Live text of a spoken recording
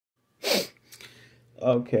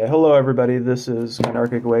Okay, hello everybody. This is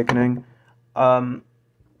Gynarchic Awakening. Um,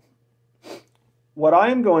 what I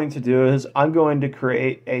am going to do is I'm going to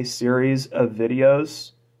create a series of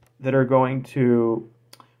videos that are going to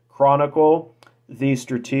chronicle the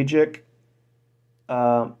strategic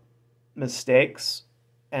mistakes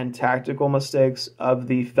and tactical mistakes of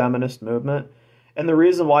the feminist movement. And the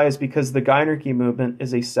reason why is because the Gynarchy movement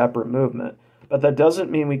is a separate movement. But that doesn't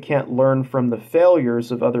mean we can't learn from the failures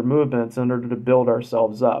of other movements in order to build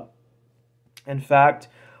ourselves up. In fact,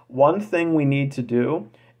 one thing we need to do,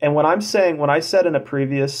 and when I said in a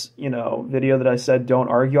previous, video that I said don't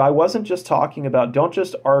argue, I wasn't just talking about don't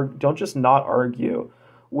just not argue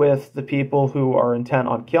with the people who are intent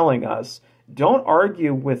on killing us. Don't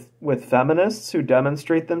argue with feminists who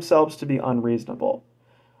demonstrate themselves to be unreasonable.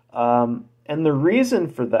 And the reason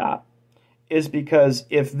for that is because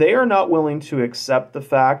if they are not willing to accept the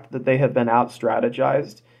fact that they have been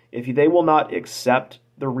out-strategized, if they will not accept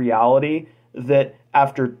the reality that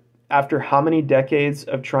after how many decades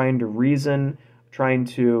of trying to reason, trying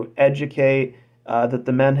to educate, that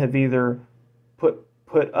the men have either put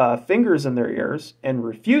fingers in their ears and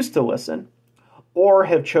refused to listen, or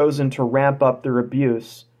have chosen to ramp up their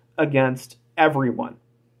abuse against everyone.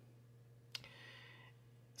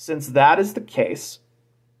 Since that is the case,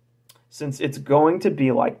 since it's going to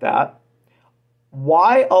be like that,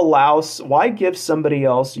 why give somebody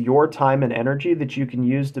else your time and energy that you can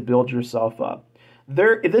use to build yourself up?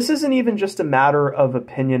 This isn't even just a matter of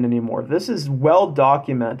opinion anymore. This is well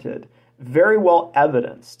documented, very well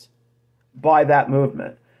evidenced by that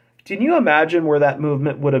movement. Can you imagine where that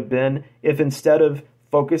movement would have been if instead of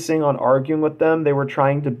focusing on arguing with them, they were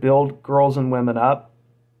trying to build girls and women up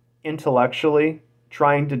intellectually,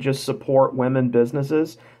 trying to just support women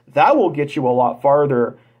businesses? That will get you a lot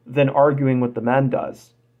farther than arguing with the men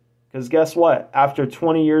does. Because guess what? After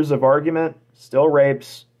 20 years of argument, still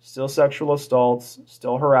rapes, still sexual assaults,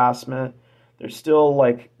 still harassment. There's still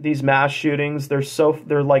like these mass shootings.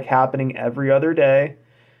 They're like happening every other day.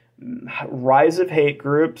 Rise of hate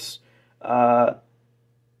groups, loss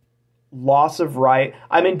of right.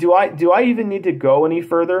 I mean, do I even need to go any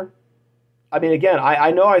further? I mean, again,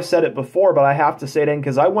 I know I said it before, but I have to say it again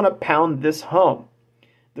because I want to pound this home.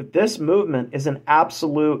 That this movement is an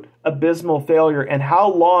absolute abysmal failure. And how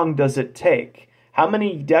long does it take? How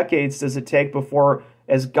many decades does it take before,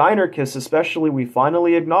 as Gynarchists especially, we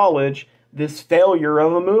finally acknowledge this failure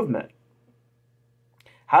of a movement?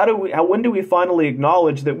 When do we finally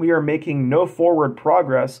acknowledge that we are making no forward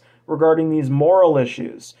progress regarding these moral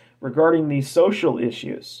issues, regarding these social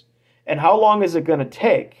issues? And how long is it going to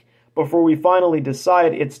take before we finally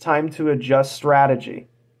decide it's time to adjust strategy?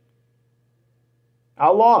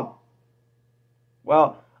 How long?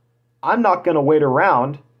 Well, I'm not going to wait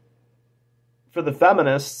around for the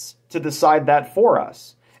feminists to decide that for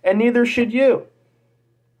us. And neither should you.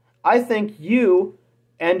 I think you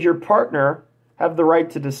and your partner have the right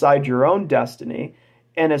to decide your own destiny.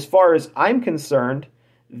 And as far as I'm concerned,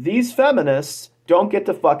 these feminists don't get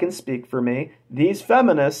to fucking speak for me. These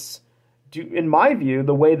feminists, in my view,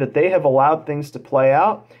 the way that they have allowed things to play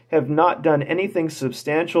out, have not done anything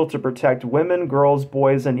substantial to protect women, girls,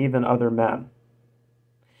 boys, and even other men.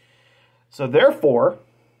 So therefore,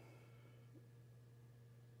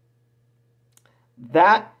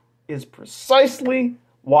 that is precisely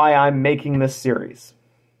why I'm making this series.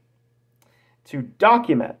 To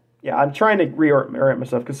document. Yeah, I'm trying to reorient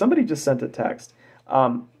myself because somebody just sent a text.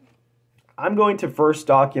 I'm going to first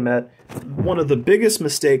document one of the biggest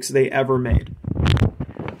mistakes they ever made.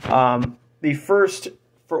 One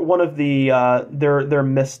of their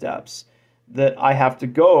missteps that I have to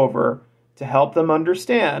go over to help them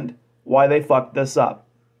understand why they fucked this up.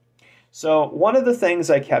 So one of the things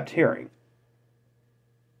I kept hearing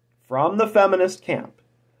from the feminist camp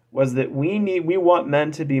was that we want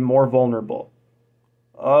men to be more vulnerable.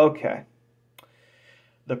 Okay.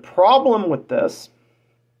 The problem with this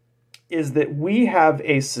is that we have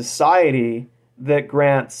a society that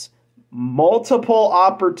grants multiple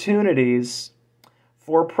opportunities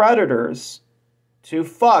for predators to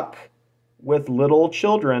fuck with little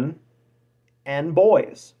children and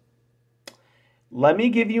boys. Let me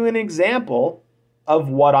give you an example of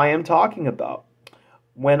what I am talking about.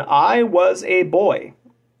 When I was a boy,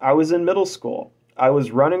 I was in middle school. I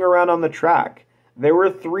was running around on the track. There were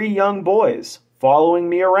 3 young boys following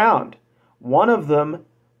me around. One of them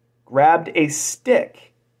grabbed a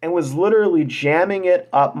stick and was literally jamming it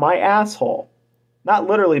up my asshole. Not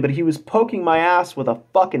literally, but he was poking my ass with a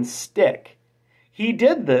fucking stick. He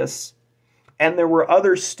did this, and there were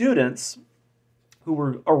other students who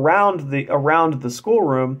were around the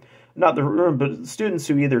schoolroom, not the room, but students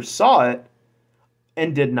who either saw it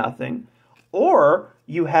and did nothing. Or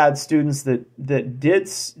you had students that did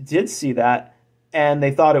see that and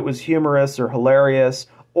they thought it was humorous or hilarious,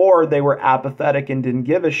 or they were apathetic and didn't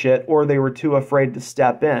give a shit, or they were too afraid to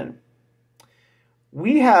step in.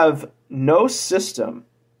 We have no system.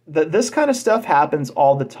 That this kind of stuff happens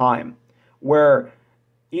all the time, where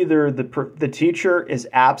either the teacher is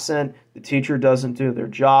absent, the teacher doesn't do their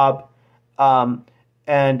job,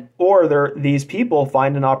 or these people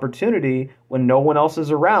find an opportunity when no one else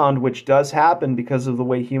is around, which does happen because of the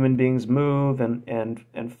way human beings move and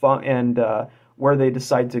where they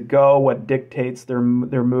decide to go, what dictates their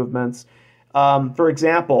movements. For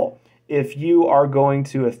example, if you are going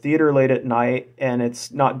to a theater late at night and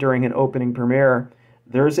it's not during an opening premiere,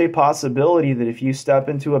 there's a possibility that if you step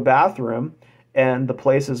into a bathroom and the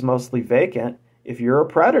place is mostly vacant, if you're a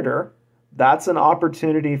predator, that's an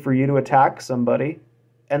opportunity for you to attack somebody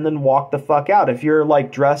and then walk the fuck out. If you're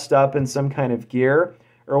like dressed up in some kind of gear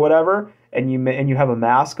or whatever, and you have a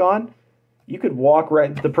mask on,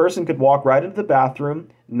 the person could walk right into the bathroom,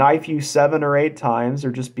 knife you 7 or 8 times,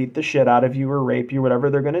 or just beat the shit out of you or rape you, whatever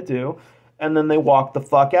they're going to do, and then they walk the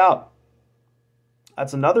fuck out.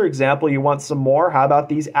 That's another example. You want some more? How about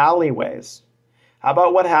these alleyways? How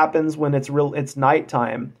about what happens when it's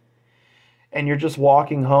nighttime and you're just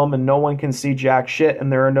walking home and no one can see jack shit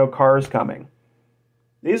and there are no cars coming?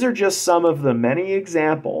 These are just some of the many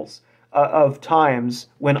examples of times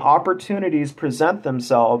when opportunities present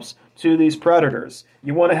themselves to these predators.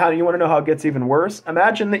 You want to know how it gets even worse?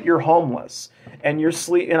 Imagine that you're homeless and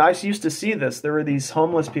and I used to see this. There were these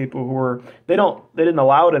homeless people who they didn't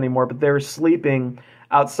allow it anymore, but they were sleeping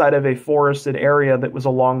outside of a forested area that was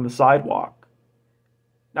along the sidewalk.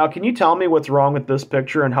 Now, can you tell me what's wrong with this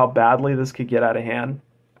picture and how badly this could get out of hand?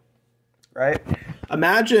 Right?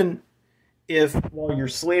 Imagine if while you're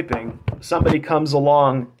sleeping, somebody comes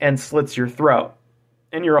along and slits your throat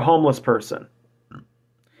and you're a homeless person.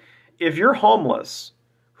 If you're homeless,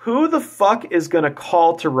 who the fuck is going to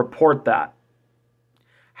call to report that?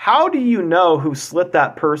 How do you know who slit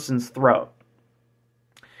that person's throat?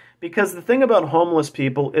 Because the thing about homeless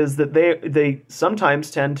people is that they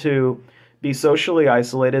sometimes tend to be socially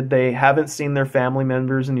isolated. They haven't seen their family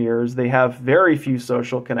members in years. They have very few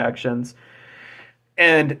social connections.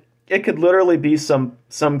 And it could literally be some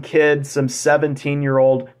kid, some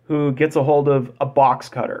 17-year-old who gets a hold of a box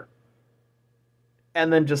cutter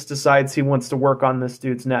and then just decides he wants to work on this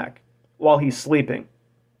dude's neck while he's sleeping.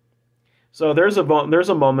 So there's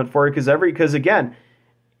a moment for it because again,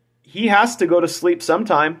 he has to go to sleep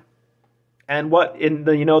sometime. And what in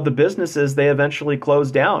the businesses, they eventually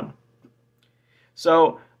close down.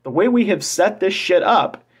 So the way we have set this shit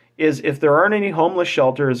up is if there aren't any homeless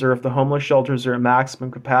shelters, or if the homeless shelters are at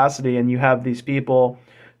maximum capacity and you have these people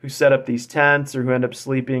who set up these tents or who end up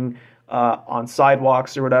sleeping on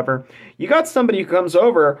sidewalks or whatever, you got somebody who comes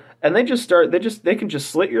over and they can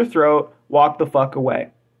just slit your throat, walk the fuck away.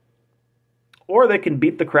 Or they can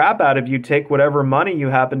beat the crap out of you, take whatever money you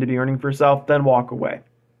happen to be earning for yourself, then walk away.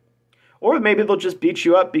 Or maybe they'll just beat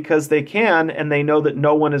you up because they can and they know that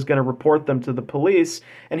no one is going to report them to the police.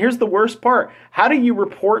 And here's the worst part. How do you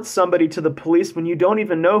report somebody to the police when you don't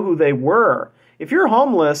even know who they were? If you're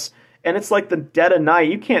homeless and it's like the dead of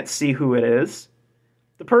night, you can't see who it is.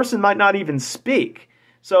 The person might not even speak.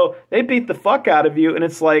 So they beat the fuck out of you and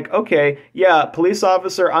it's like, okay, yeah, police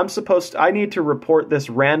officer, I need to report this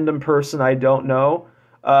random person I don't know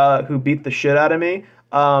who beat the shit out of me.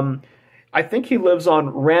 I think he lives on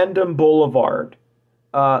Random Boulevard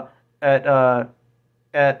at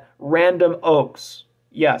Random Oaks.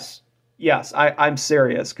 Yes, I'm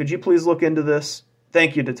serious. Could you please look into this?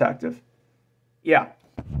 Thank you, detective. Yeah,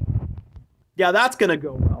 that's going to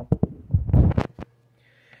go well.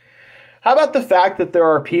 How about the fact that there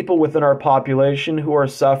are people within our population who are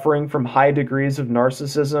suffering from high degrees of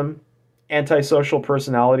narcissism, antisocial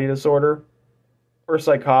personality disorder, or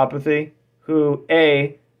psychopathy, who,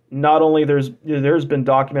 not only there's been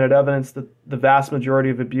documented evidence that the vast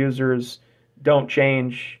majority of abusers don't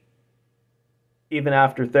change even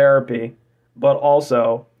after therapy, but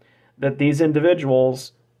also that these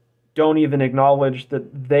individuals don't even acknowledge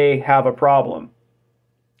that they have a problem.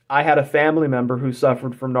 I had a family member who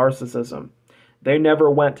suffered from narcissism. They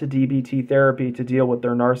never went to DBT therapy to deal with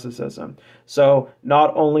their narcissism. So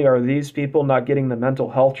not only are these people not getting the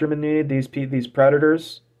mental health treatment needed, these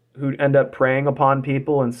predators who end up preying upon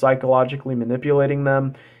people and psychologically manipulating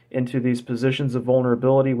them into these positions of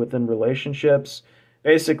vulnerability within relationships.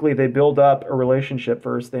 Basically, they build up a relationship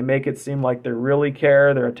first. They make it seem like they really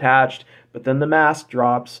care, they're attached, but then the mask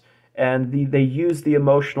drops, and they use the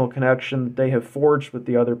emotional connection that they have forged with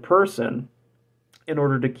the other person in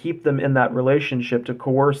order to keep them in that relationship, to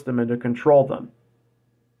coerce them and to control them.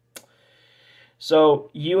 So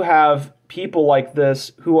you have people like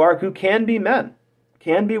this who can be men,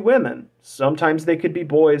 can be women. Sometimes they could be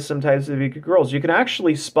boys, sometimes they could be girls. You can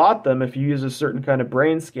actually spot them if you use a certain kind of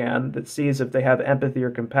brain scan that sees if they have empathy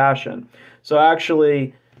or compassion. So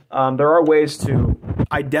actually, there are ways to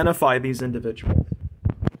identify these individuals.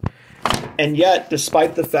 And yet,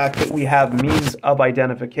 despite the fact that we have means of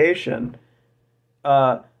identification,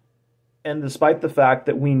 and despite the fact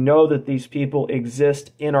that we know that these people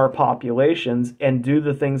exist in our populations and do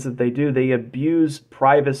the things that they do, they abuse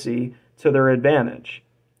privacy to their advantage.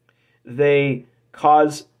 They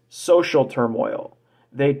cause social turmoil.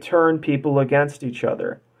 They turn people against each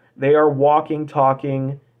other. They are walking,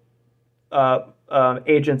 talking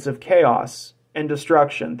agents of chaos and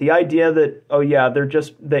destruction. The idea that,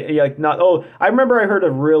 I remember I heard a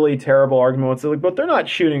really terrible argument once, like, but they're not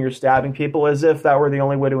shooting or stabbing people, as if that were the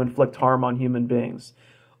only way to inflict harm on human beings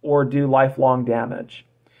or do lifelong damage.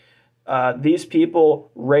 These people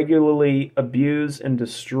regularly abuse and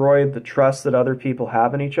destroy the trust that other people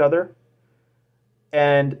have in each other.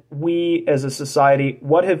 And we, as a society,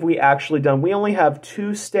 what have we actually done? We only have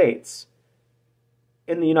 2 states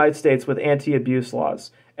in the United States with anti-abuse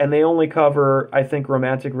laws. And they only cover, I think,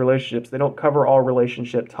 romantic relationships. They don't cover all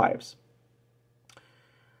relationship types.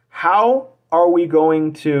 How are we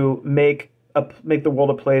going to make the world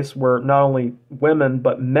a place where not only women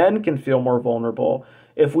but men can feel more vulnerable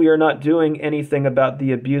if we are not doing anything about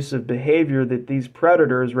the abusive behavior that these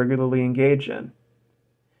predators regularly engage in?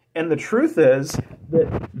 And the truth is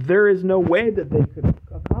that there is no way that they could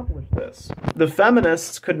accomplish this. The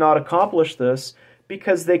feminists could not accomplish this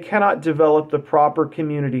because they cannot develop the proper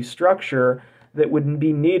community structure that would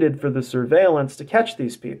be needed for the surveillance to catch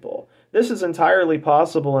these people. This is entirely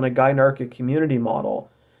possible in a Gynarchic community model.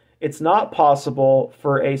 It's not possible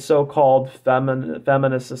for a so-called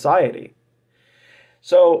feminist society.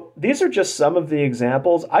 So these are just some of the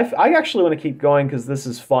examples. I actually want to keep going because this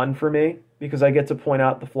is fun for me, because I get to point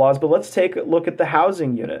out the flaws. But let's take a look at the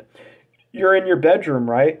housing unit. You're in your bedroom,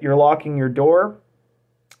 right? You're locking your door.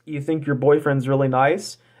 You think your boyfriend's really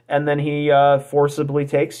nice, and then he forcibly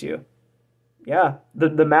takes you. Yeah,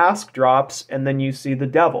 the mask drops, and then you see the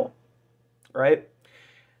devil, right?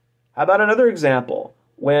 How about another example?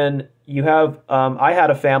 When you have, I had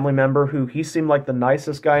a family member who, he seemed like the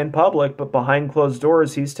nicest guy in public, but behind closed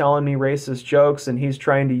doors, he's telling me racist jokes, and he's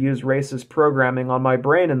trying to use racist programming on my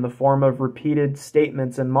brain in the form of repeated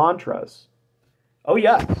statements and mantras. Oh,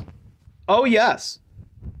 yes. Oh, yes.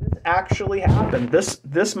 This actually happened.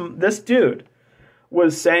 This dude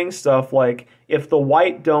was saying stuff like, if the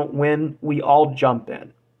white don't win, we all jump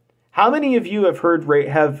in. How many of you have heard who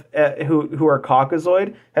are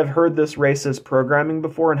Caucasoid have heard this racist programming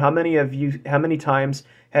before, and how many times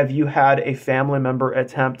have you had a family member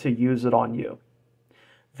attempt to use it on you?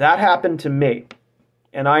 That happened to me,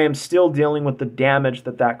 and I am still dealing with the damage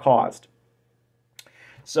that caused.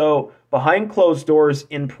 So behind closed doors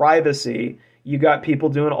in privacy, you got people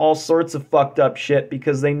doing all sorts of fucked up shit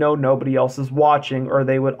because they know nobody else is watching, or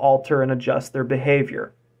they would alter and adjust their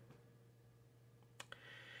behavior.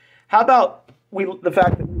 How about the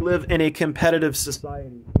fact that we live in a competitive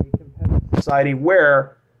society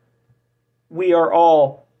where we are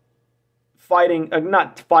all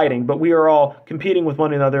not fighting, but we are all competing with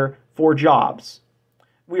one another for jobs.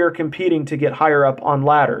 We are competing to get higher up on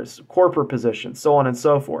ladders, corporate positions, so on and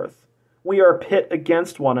so forth. We are pit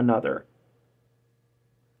against one another.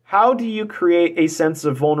 How do you create a sense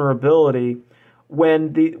of vulnerability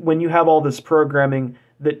when you have all this programming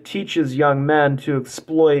that teaches young men to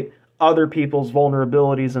exploit other people's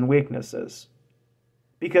vulnerabilities and weaknesses?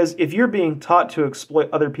 Because if you're being taught to exploit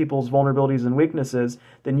other people's vulnerabilities and weaknesses,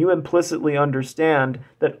 then you implicitly understand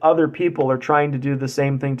that other people are trying to do the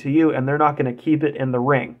same thing to you, and they're not going to keep it in the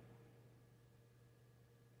ring.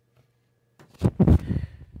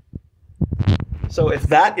 So if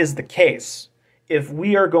that is the case, if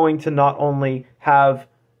we are going to not only have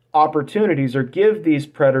opportunities or give these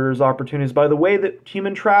predators opportunities by the way that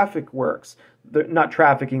human traffic works, not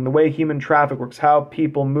trafficking, the way human traffic works, how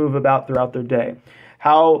people move about throughout their day,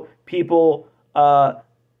 how people,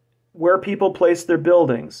 where people place their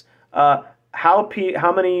buildings, how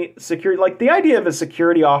many security, like the idea of a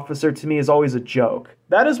security officer to me is always a joke.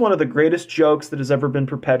 That is one of the greatest jokes that has ever been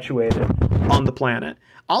perpetuated on the planet.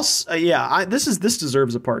 This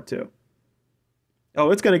deserves a part 2. Oh,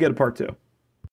 it's going to get a part 2.